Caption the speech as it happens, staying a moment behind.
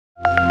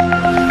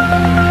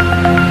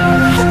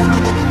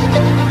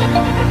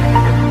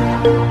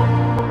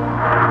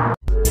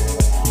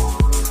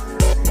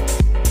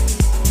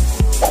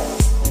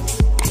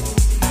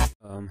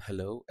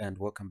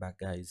welcome back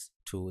guys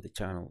to the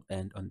channel.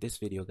 And on this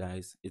video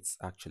guys, it's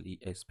actually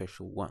a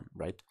special one,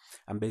 right?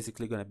 I'm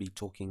basically going to be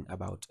talking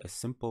about a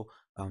simple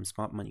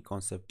smart money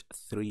concept,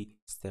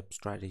 3-step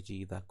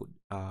strategy that could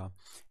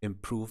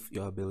improve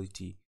your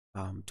ability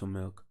to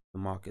milk the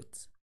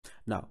markets.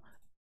 Now,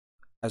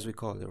 as we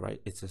call it,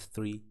 right, it's a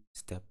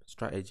 3-step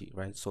strategy,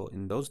 right? So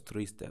in those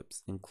 3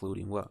 steps,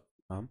 including what?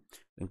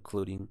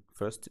 Including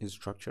first is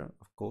structure,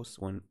 of course.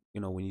 When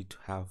we need to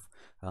have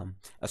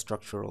a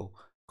structural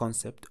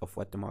concept of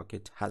what the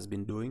market has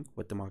been doing,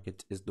 what the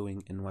market is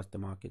doing, and what the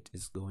market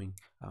is going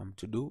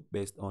to do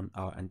based on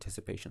our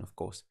anticipation, of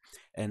course.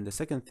 And the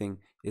second thing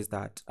is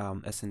that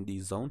S&D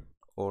zone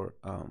or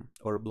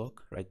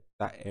block, right?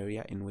 That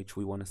area in which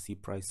we want to see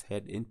price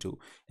head into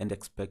and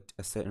expect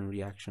a certain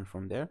reaction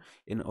from there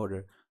in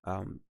order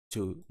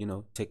to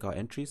take our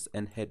entries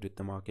and head with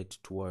the market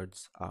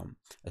towards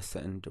a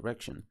certain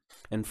direction.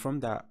 And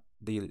from that,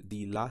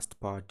 the last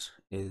part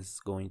is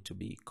going to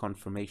be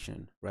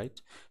confirmation,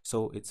 right?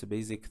 So it's a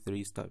basic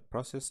 3-step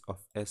process of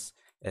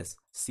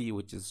SSC,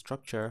 which is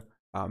structure,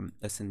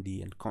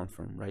 S&D, and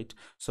confirm, right?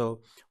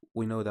 So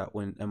we know that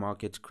when a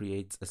market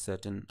creates a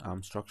certain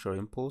structural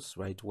impulse,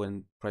 right,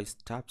 when price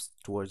taps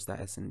towards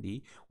that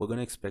S&D, we're going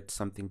to expect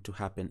something to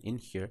happen in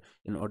here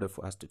in order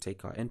for us to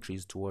take our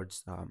entries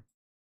towards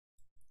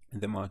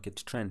the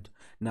market trend.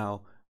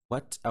 Now,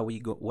 what are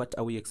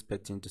we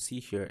expecting to see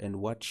here, and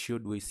what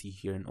should we see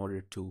here in order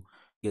to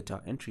get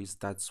our entries?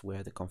 That's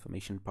where the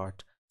confirmation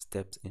part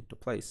steps into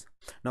place.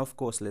 Now, of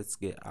course, let's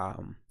get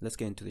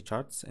into the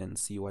charts and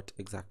see what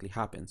exactly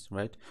happens,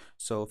 right?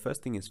 So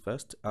first thing is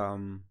first,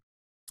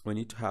 we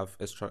need to have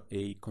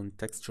a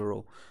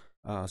contextual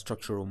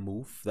structural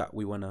move that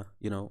we want to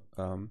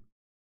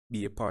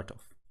be a part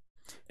of.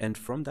 And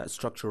from that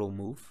structural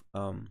move,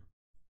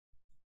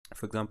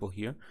 for example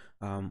here,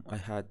 I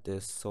had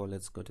this, so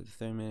let's go to the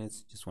 30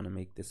 minutes. Just want to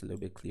make this a little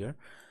bit clear.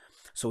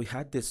 So we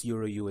had this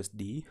Euro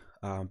USD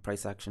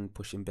price action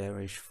pushing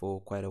bearish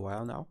for quite a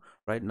while now.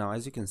 Right now,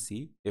 as you can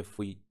see, if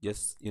we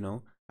just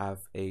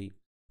have a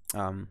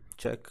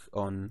check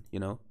on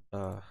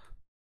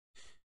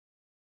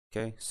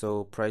okay,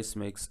 so price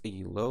makes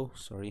a low,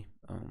 sorry,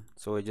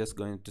 so we're just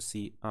going to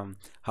see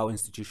how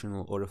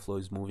institutional order flow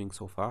is moving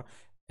so far,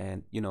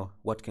 and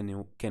what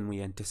can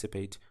we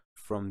anticipate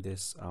from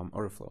this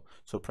order flow.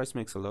 So price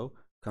makes a low,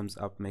 comes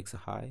up, makes a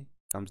high,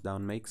 comes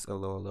down, makes a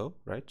lower low,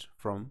 right,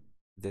 from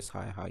this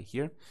high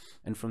here,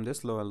 and from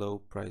this lower low,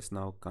 price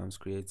now comes,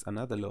 creates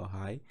another lower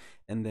high,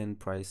 and then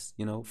price,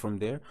 from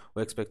there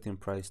we're expecting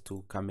price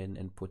to come in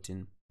and put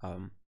in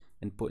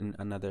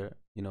another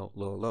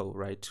lower low,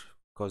 right,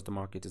 because the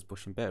market is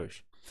pushing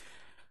bearish.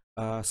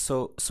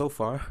 So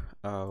far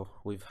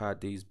we've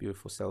had these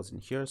beautiful cells in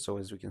here. So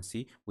as we can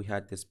see, we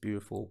had this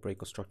beautiful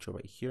break of structure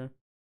right here.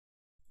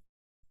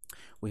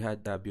 We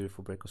had that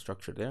beautiful break of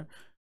structure there,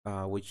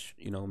 which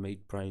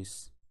made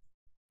price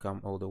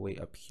come all the way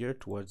up here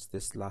towards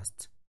this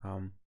last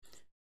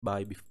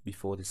buy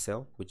before the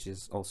sell, which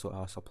is also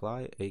our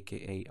supply,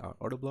 aka our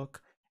order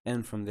block.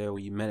 And from there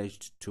we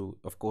managed to,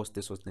 of course,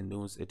 this was the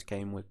news, it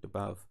came with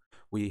above.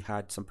 We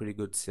had some pretty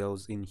good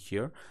sales in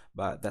here,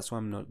 but that's what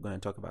I'm not going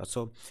to talk about.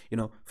 So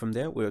from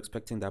there we're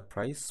expecting that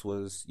price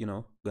was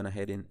gonna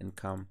head in and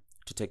come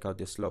to take out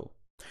this low.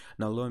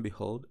 Now, lo and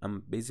behold,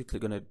 I'm basically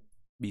gonna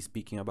be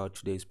speaking about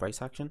today's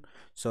price action.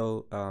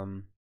 So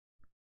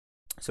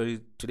so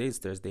today is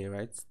Thursday,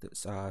 right?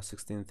 It's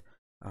 16th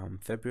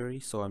February.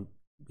 So I'm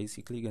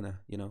basically gonna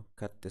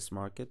cut this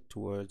market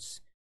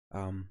towards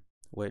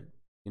where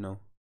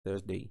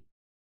Thursday,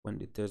 when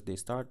did Thursday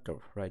start?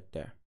 Oh, right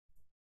there.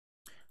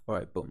 All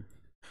right, boom.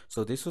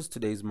 So this was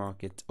today's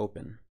market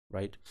open,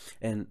 right?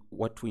 And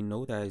what we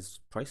know that is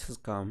price has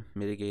come,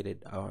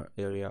 mitigated our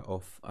area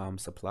of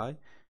supply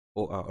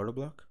or our order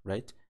block,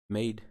 right?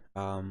 Made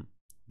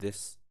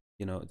this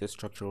this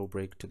structural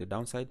break to the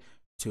downside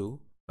to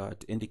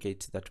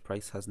indicate that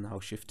price has now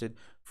shifted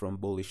from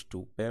bullish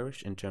to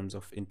bearish in terms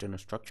of internal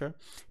structure,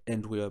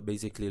 and we are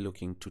basically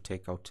looking to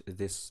take out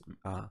this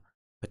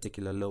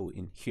particular low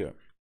in here.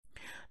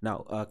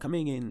 Now,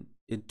 coming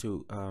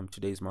into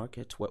today's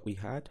market, what we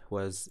had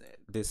was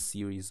this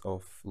series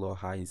of low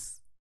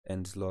highs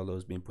and low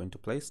lows being put into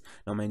place.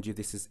 Now, mind you,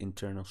 this is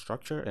internal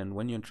structure, and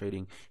when you're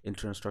trading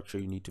internal structure,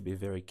 you need to be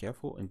very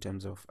careful in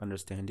terms of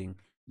understanding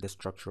the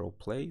structural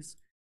plays,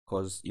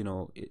 because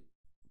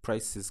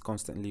price is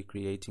constantly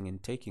creating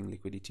and taking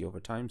liquidity over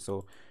time.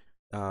 So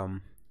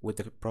with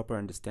the proper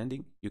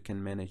understanding, you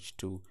can manage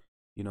to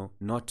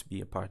not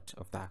be a part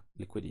of that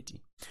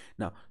liquidity.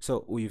 Now,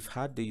 so we've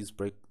had these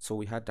break, so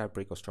we had that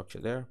break of structure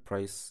there.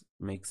 Price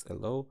makes a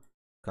low,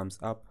 comes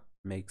up,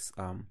 makes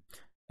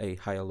a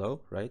higher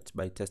low, right,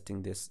 by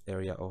testing this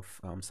area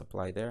of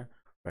supply there,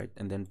 right,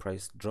 and then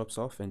price drops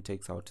off and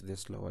takes out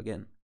this low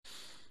again.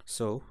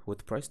 So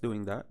with price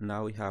doing that,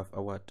 now we have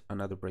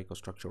another break of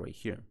structure right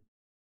here.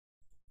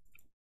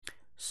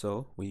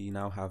 So we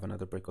now have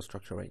another break of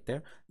structure right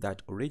there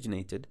that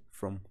originated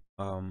from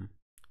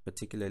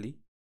particularly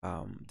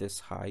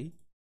this high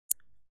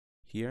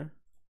here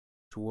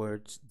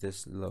towards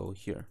this low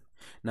here.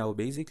 Now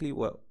basically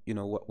what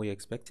we're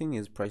expecting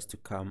is price to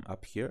come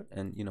up here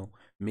and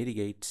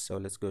mitigate. So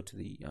let's go to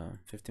the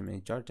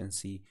 50-minute chart and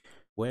see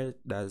where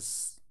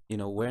does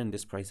where in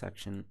this price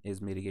action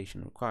is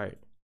mitigation required.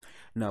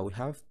 Now we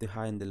have the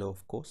high and the low,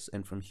 of course,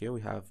 and from here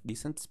we have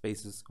decent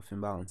spaces of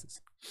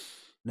imbalances.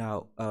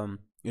 Now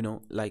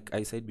like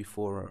I said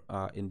before,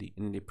 in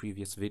the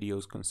previous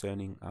videos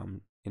concerning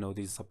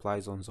these supply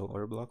zones or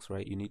order blocks,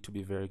 right? You need to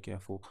be very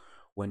careful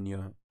when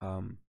you're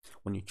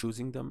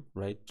choosing them.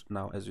 Right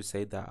now, as we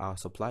say, that our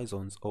supply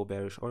zones or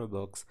bearish order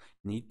blocks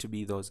need to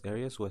be those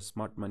areas where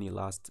smart money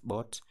last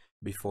bought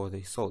before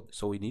they sold.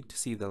 So we need to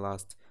see the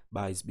last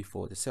buys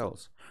before the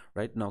sells.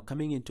 Right now,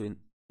 coming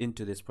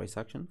into this price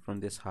action from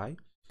this high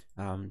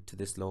to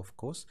this low, of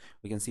course,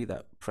 we can see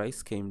that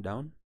price came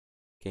down,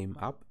 came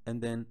up,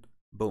 and then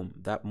boom,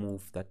 that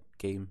move that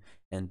came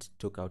and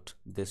took out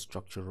this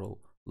structural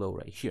low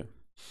right here.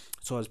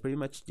 So I was pretty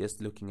much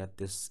just looking at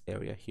this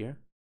area here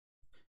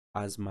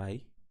as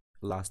my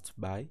last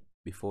buy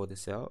before the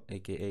sell,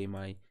 aka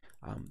my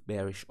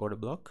bearish order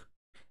block,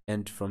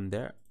 and from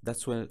there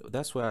that's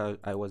where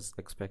I was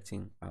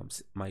expecting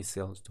my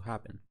sales to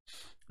happen.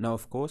 Now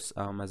of course,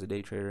 as a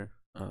day trader,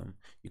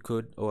 you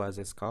could, or as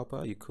a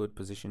scalper, you could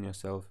position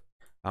yourself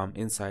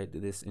inside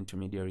this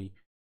intermediary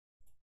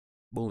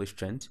bullish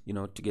trend,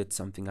 to get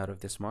something out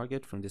of this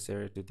market from this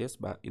area to this,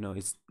 but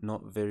it's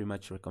not very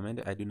much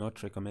recommended. I do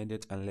not recommend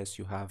it unless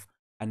you have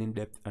an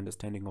in-depth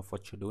understanding of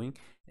what you're doing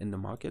in the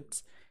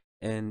markets,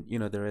 and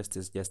the rest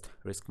is just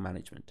risk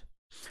management.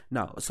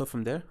 Now, so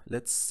from there,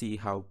 let's see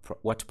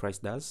what price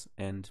does.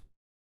 And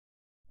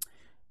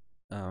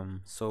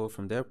so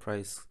from there,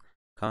 price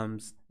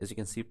comes, as you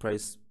can see,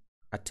 price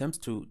attempts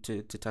to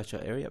touch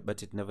our area,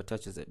 but it never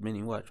touches it.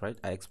 Meaning what, right?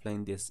 I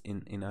explained this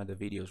in other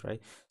videos,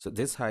 right? So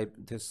this high,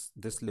 this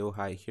low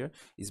high here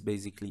is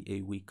basically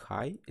a weak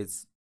high.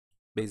 It's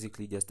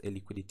basically just a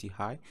liquidity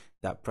high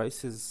that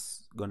price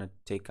is gonna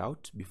take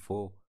out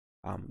before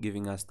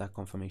giving us that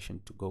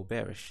confirmation to go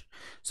bearish.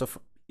 So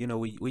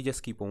we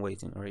just keep on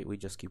waiting. All right, we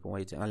just keep on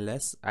waiting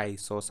unless I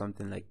saw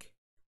something like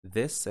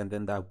this and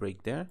then that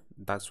break there.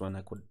 That's when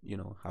I could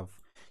have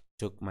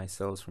took my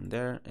sales from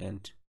there,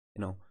 and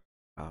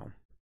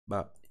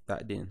but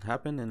that didn't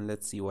happen. And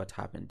let's see what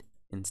happened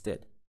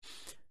instead.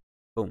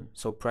 Boom.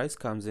 So price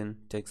comes in,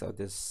 takes out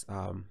this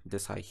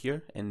this high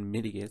here, and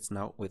mitigates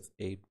now with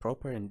a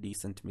proper and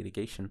decent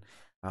mitigation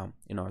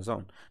in our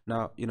zone.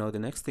 Now the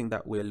next thing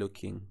that we're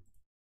looking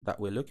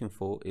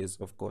for is,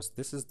 of course,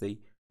 this is the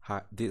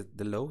high, the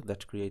low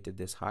that created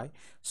this high.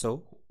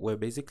 So we're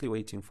basically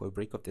waiting for a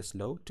break of this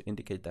low to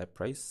indicate that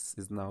price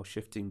is now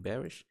shifting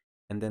bearish,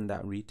 and then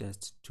that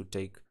retest to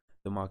take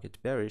the market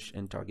bearish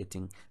and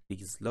targeting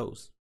these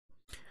lows.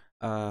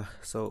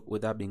 So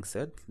with that being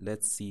said,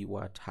 let's see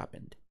what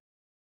happened.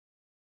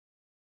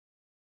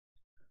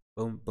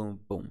 Boom, boom,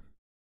 boom.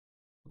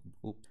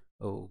 Oops.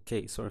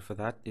 Okay, sorry for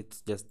that.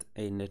 It's just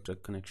a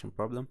network connection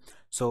problem.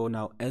 So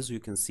now, as you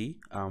can see,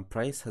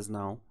 price has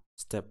now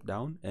stepped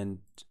down and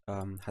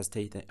has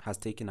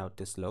taken out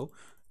this low,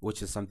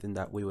 which is something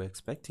that we were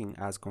expecting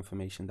as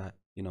confirmation that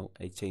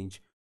a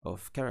change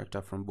of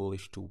character from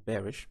bullish to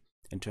bearish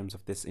in terms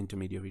of this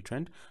intermediary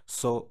trend.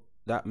 So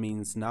that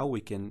means now we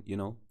can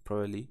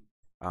probably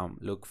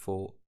look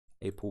for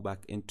a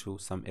pullback into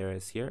some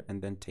areas here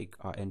and then take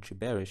our entry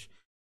bearish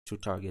to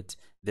target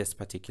this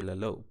particular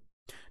low.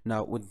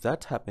 Now with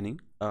that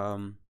happening,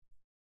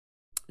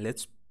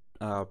 let's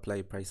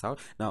play price out.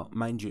 Now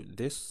mind you,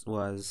 this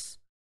was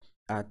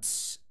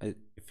at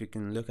if you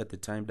can look at the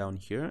time down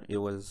here, it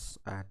was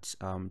at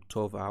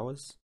 12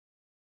 hours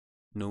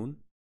noon,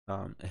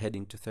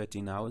 heading to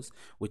 13 hours,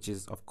 which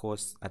is of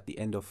course at the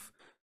end of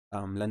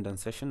London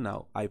session.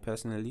 Now I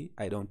personally,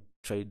 I don't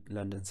trade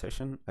London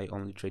session, I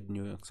only trade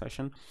New York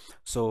session.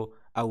 So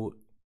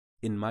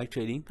in my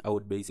trading, I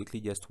would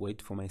basically just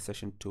wait for my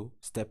session to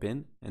step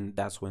in, and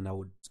that's when I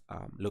would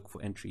look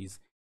for entries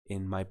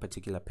in my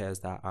particular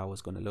pairs that I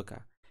was going to look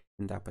at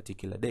in that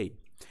particular day.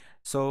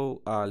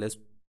 So let's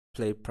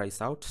play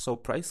price out. So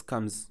price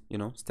comes,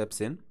 steps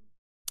in,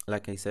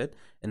 like I said,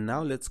 and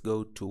now let's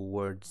go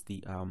towards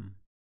the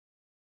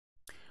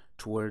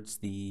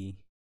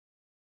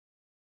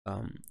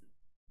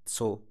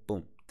so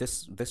boom,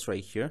 this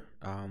right here,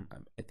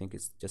 I think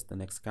it's just the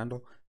next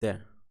candle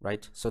there,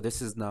 right? So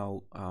this is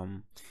now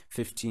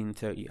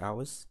 15:30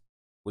 hours,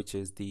 which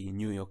is the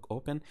New York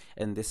Open,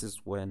 and this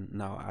is when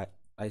now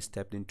I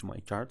stepped into my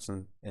charts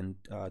and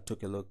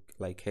took a look,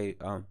 like, hey,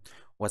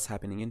 what's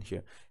happening in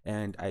here,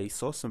 and I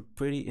saw some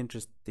pretty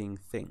interesting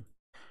thing,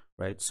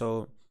 right?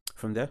 So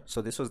from there,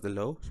 so this was the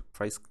low.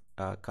 Price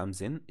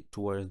comes in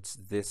towards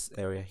this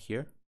area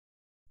here,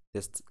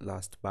 this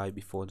last buy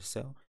before the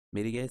sell,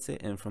 mitigates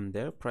it, and from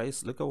there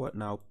price, look at what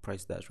now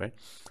price does, right?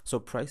 So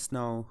price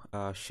now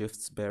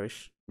shifts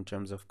bearish in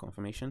terms of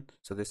confirmation.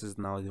 So this is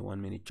now the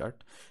 1 minute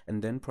chart,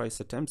 and then price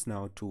attempts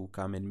now to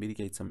come and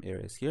mitigate some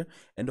areas here,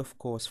 and of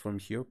course from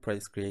here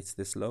price creates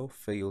this low,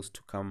 fails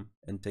to come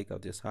and take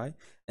out this high,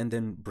 and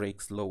then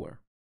breaks lower,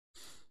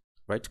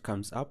 right?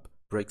 Comes up,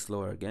 breaks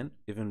lower again,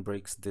 even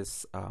breaks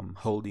this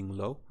holding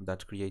low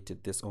that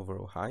created this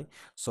overall high.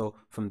 So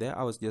from there,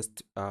 I was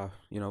just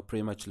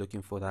pretty much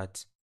looking for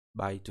that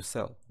buy to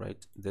sell,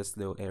 right? This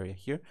little area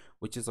here,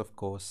 which is of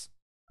course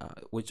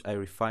which I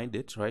refined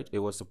it, right? It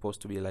was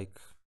supposed to be like,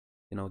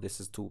 this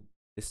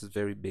is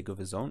very big of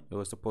a zone. It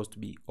was supposed to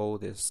be all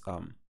this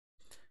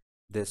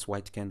this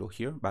white candle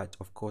here, but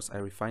of course I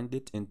refined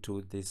it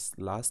into this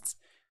last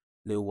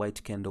little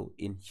white candle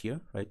in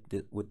here, right?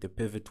 With the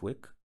pivot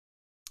wick.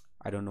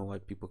 I don't know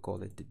what people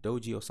call it, the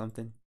doji or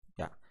something.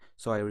 Yeah.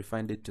 So I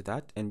refined it to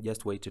that and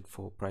just waited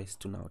for price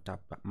to now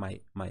tap my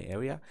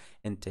area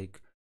and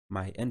take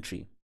my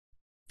entry.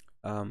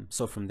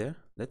 So from there,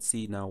 let's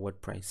see now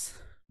what price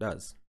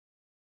does.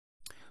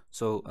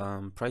 So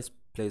price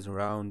plays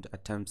around,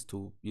 attempts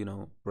to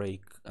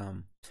break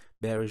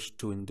bearish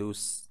to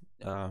induce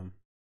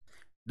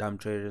damn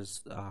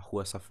traders who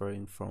are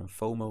suffering from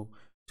FOMO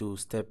to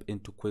step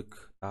into quick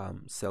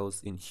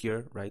sells in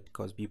here, right?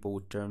 Because people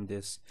would term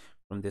this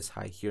from this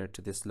high here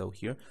to this low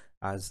here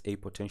as a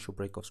potential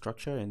break of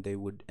structure, and they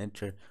would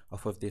enter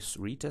off of this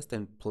retest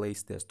and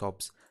place their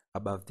stops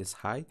above this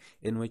high,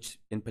 in which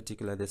in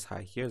particular this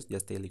high here is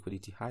just a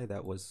liquidity high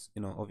that was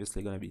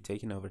obviously going to be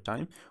taken over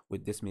time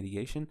with this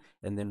mitigation,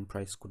 and then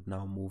price could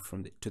now move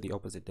from to the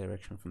opposite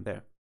direction from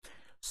there.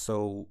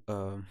 So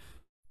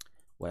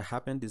what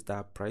happened is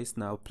that price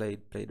now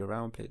played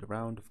around,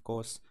 of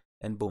course,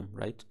 and boom,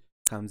 right,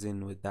 comes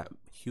in with that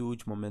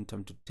huge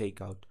momentum to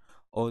take out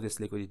all this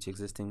liquidity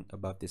existing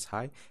above this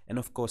high, and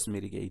of course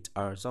mitigate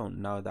our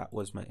zone. Now that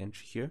was my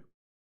entry here.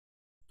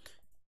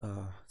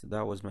 So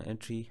that was my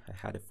entry. I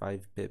had a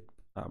 5 pip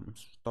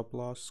stop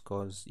loss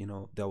because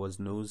there was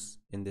news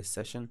in this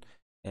session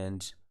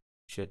and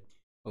shit.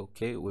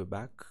 Okay, we're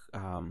back.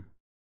 I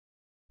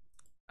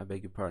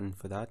beg your pardon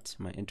for that.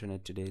 My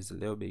internet today is a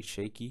little bit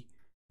shaky,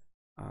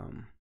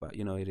 but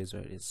it is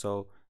what it is.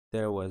 So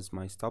there was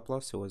my stop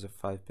loss. It was a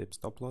 5 pip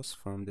stop loss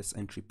from this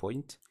entry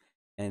point,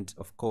 and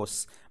of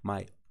course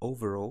my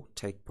overall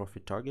take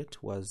profit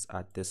target was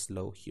at this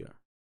low here,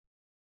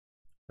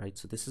 right?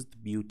 So this is the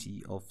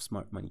beauty of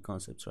smart money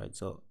concepts, right?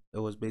 So it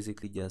was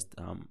basically just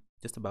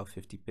about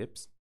 50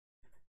 pips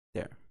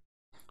there.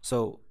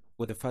 So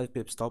with a 5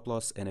 pip stop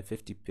loss and a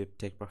 50 pip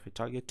take profit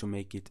target to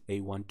make it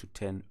a 1 to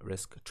 10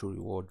 risk to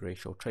reward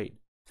ratio trade.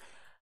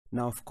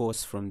 Now of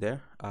course from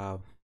there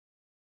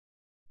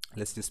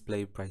let's just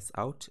play price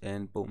out,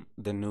 and boom,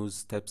 the news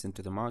steps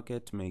into the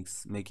market,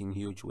 making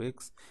huge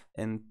wicks,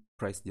 and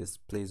price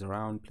just plays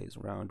around,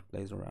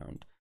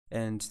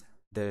 and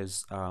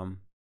there's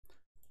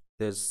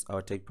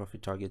our take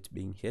profit target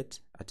being hit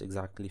at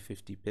exactly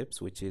 50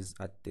 pips, which is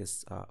at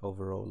this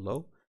overall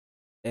low.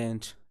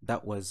 And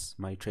that was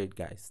my trade,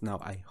 guys. Now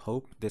I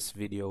hope this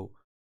video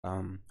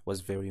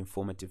was very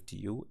informative to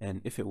you, and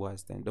if it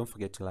was, then don't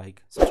forget to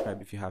like,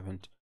 subscribe if you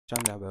haven't,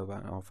 turn that bell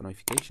button on for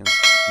notifications,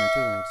 and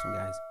until the next one,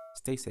 guys,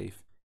 stay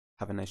safe,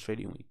 have a nice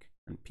trading week,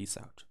 and peace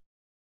out.